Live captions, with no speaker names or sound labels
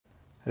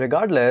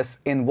Regardless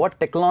in what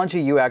technology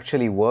you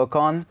actually work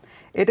on,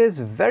 it is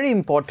very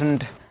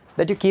important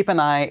that you keep an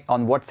eye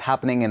on what's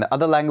happening in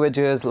other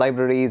languages,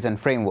 libraries, and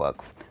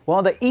framework. One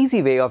of the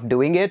easy way of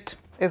doing it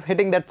is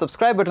hitting that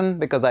subscribe button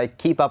because I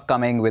keep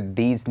upcoming with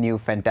these new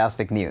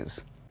fantastic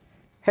news.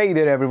 Hey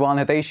there everyone,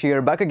 Hitesh here,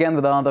 back again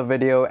with another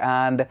video,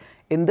 and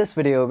in this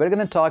video we're going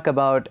to talk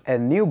about a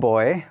new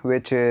boy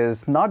which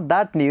is not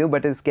that new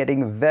but is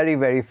getting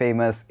very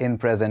famous in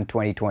present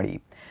 2020.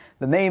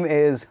 The name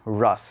is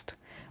Rust.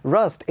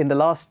 Rust in the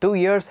last 2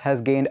 years has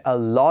gained a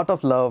lot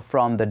of love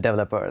from the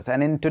developers,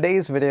 and in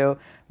today's video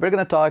we're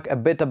going to talk a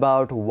bit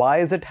about why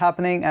is it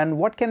happening and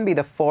what can be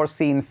the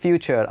foreseen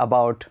future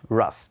about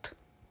Rust.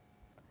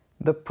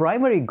 The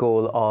primary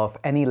goal of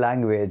any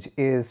language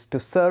is to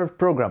serve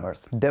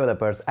programmers,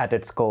 developers at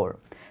its core.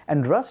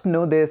 And Rust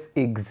knows this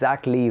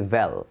exactly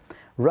well.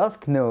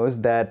 Rust knows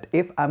that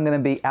if I'm going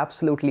to be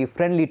absolutely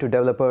friendly to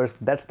developers,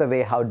 that's the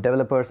way how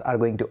developers are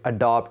going to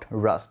adopt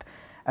Rust.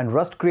 And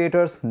Rust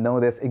creators know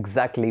this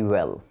exactly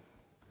well.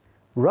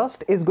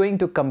 Rust is going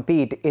to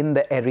compete in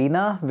the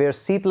arena where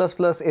C++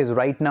 is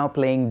right now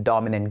playing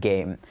dominant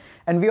game.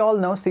 And we all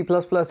know C++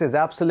 is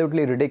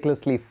absolutely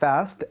ridiculously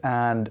fast,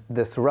 and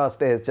this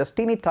Rust is just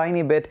teeny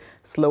tiny bit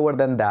slower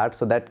than that,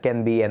 so that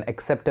can be an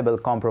acceptable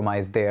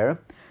compromise there.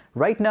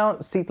 Right now,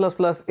 C++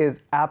 is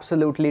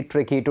absolutely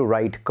tricky to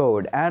write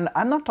code, and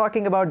I'm not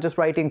talking about just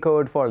writing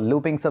code for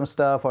looping some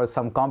stuff or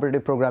some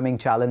competitive programming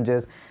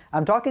challenges.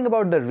 I'm talking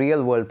about the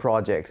real-world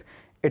projects.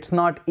 It's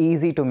not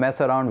easy to mess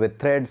around with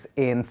threads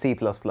in C++.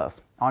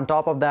 On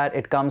top of that,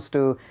 it comes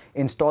to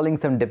installing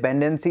some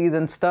dependencies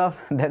and stuff,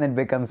 then it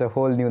becomes a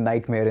whole new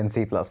nightmare in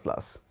C++.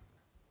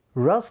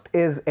 Rust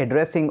is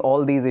addressing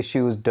all these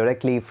issues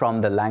directly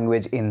from the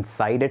language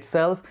inside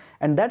itself,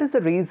 and that is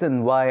the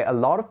reason why a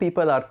lot of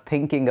people are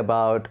thinking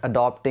about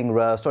adopting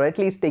Rust or at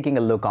least taking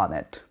a look on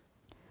it.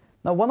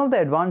 Now, one of the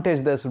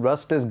advantages this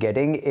Rust is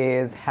getting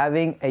is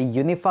having a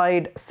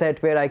unified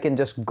set where I can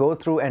just go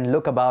through and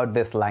look about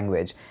this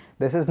language.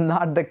 This is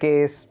not the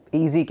case,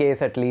 easy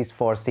case at least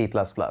for C++.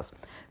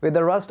 With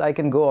the Rust, I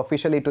can go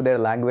officially to their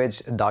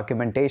language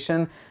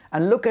documentation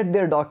and look at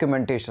their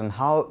documentation,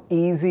 how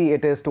easy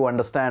it is to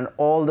understand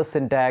all the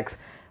syntax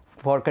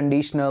for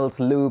conditionals,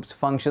 loops,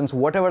 functions,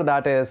 whatever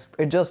that is.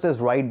 It just is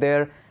right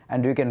there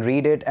and you can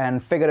read it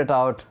and figure it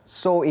out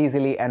so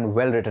easily, and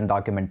well-written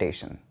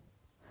documentation.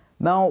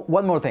 Now,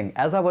 one more thing,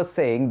 as I was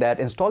saying that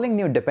installing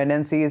new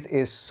dependencies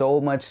is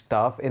so much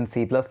tough in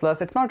C++.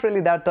 It's not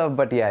really that tough,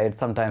 but yeah, it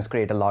sometimes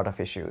creates a lot of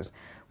issues.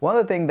 One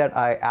of the things that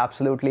I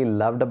absolutely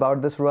loved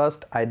about this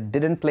Rust, I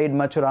didn't play it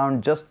much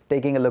around, just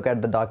taking a look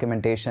at the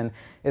documentation,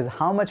 is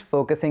how much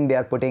focusing they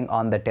are putting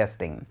on the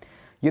testing.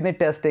 Unit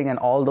testing and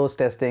all those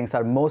testings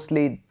are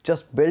mostly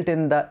just built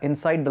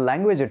inside the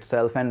language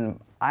itself,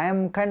 and I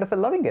am kind of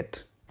loving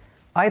it.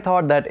 I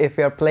thought that if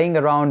you're playing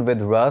around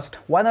with Rust,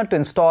 why not to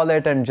install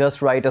it and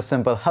just write a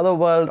simple hello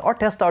world or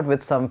test out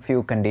with some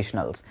few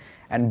conditionals.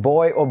 And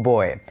boy oh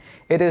boy,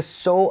 it is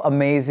so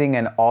amazing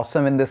and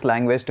awesome in this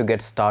language to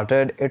get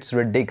started. It's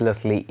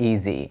ridiculously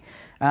easy.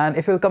 And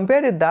if you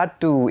compare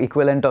that to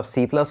equivalent of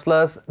C++,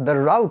 the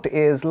route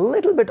is a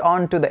little bit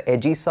onto the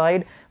edgy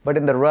side, but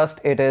in the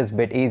Rust it is a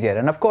bit easier.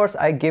 And of course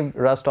I give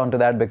Rust onto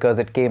that because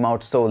it came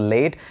out so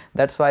late.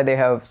 That's why they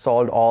have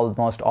solved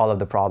almost all of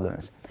the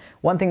problems.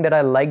 One thing that I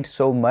liked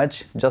so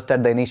much just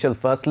at the initial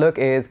first look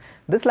is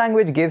this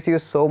language gives you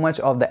so much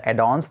of the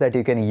add-ons that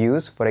you can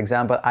use. For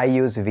example, I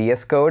use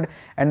VS Code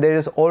and there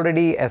is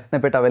already a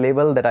snippet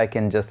available that I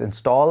can just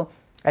install,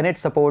 and it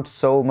supports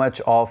so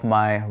much of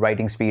my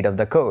writing speed of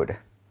the code.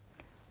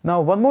 Now,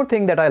 one more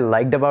thing that I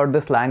liked about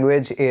this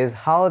language is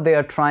how they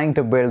are trying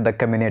to build the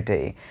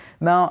community.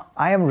 Now,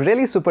 I am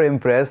really super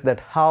impressed that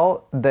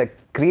how the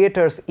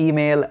creators'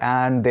 email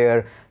and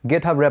their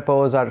GitHub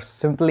repos are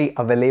simply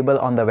available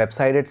on the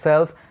website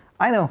itself.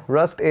 I know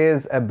Rust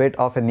is a bit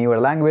of a newer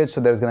language,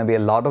 so there's going to be a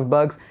lot of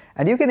bugs,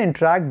 and you can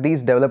interact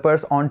these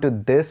developers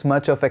onto this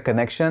much of a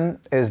connection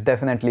is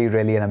definitely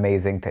really an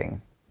amazing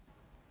thing.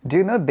 Do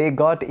you know they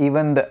got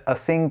even the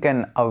async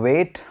and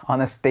await on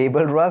a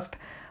stable Rust?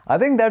 I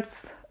think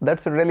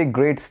that's a really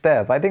great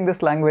step. I think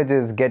this language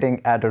is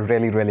getting at a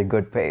really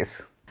good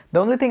pace. The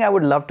only thing I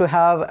would love to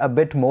have a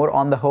bit more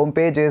on the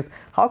homepage is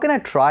how can I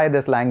try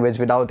this language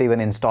without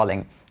even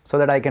installing, so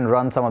that I can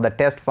run some of the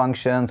test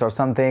functions or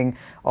something,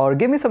 or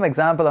give me some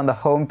example on the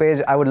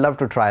homepage. I would love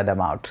to try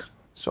them out.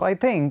 So I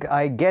think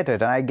I get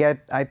it, and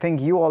I think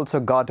you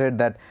also got it,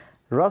 that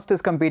Rust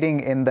is competing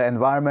in the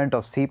environment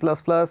of C++,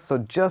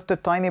 so just a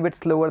tiny bit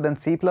slower than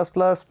C++.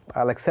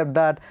 I'll accept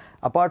that.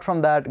 Apart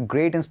from that,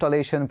 great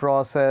installation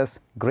process,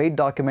 great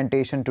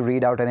documentation to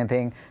read out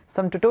anything.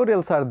 Some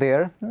tutorials are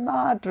there,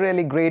 not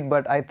really great,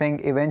 but I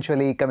think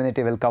eventually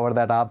community will cover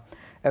that up.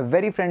 A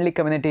very friendly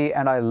community,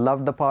 and I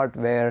love the part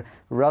where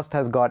Rust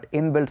has got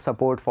inbuilt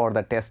support for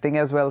the testing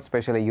as well,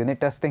 especially unit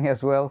testing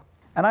as well.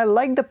 And I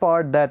like the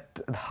part that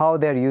how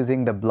they're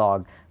using the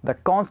blog, the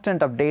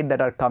constant update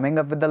that are coming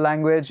up with the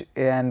language,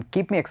 and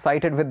keep me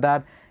excited with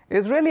that.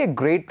 is really a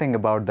great thing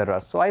about the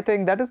Rust. So I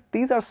think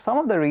these are some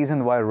of the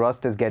reasons why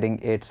Rust is getting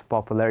its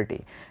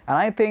popularity. And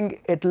I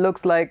think it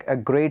looks like a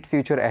great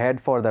future ahead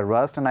for the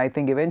Rust, and I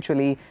think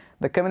eventually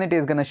the community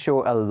is going to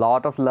show a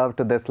lot of love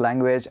to this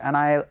language, and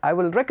I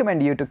will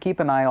recommend you to keep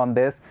an eye on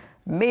this.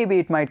 Maybe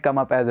it might come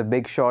up as a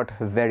big shot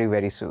very,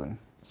 very soon.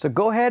 So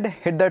go ahead,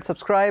 hit that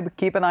subscribe,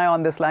 keep an eye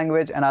on this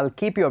language, and I'll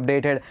keep you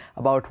updated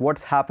about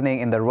what's happening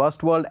in the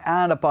Rust world,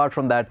 and apart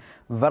from that,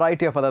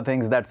 variety of other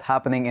things that's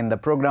happening in the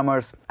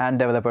programmers and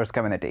developers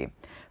community.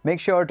 Make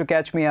sure to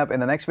catch me up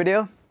in the next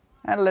video,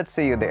 and let's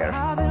see you there.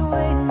 I've been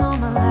waiting all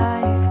my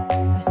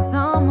life for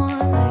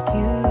someone like